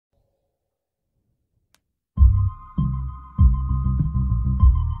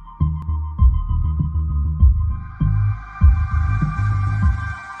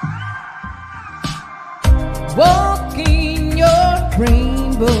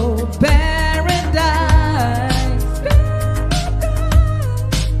rainbow paradise.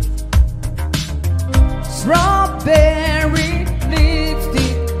 Strawberry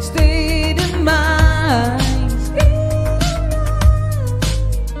lipstick, state of mind.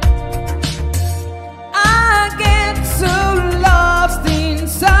 I get so lost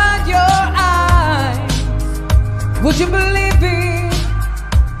inside your eyes. Would you believe it?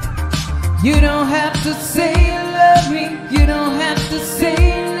 You don't have to say you love me. You don't have to say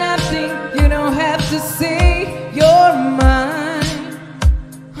nothing. You don't have to say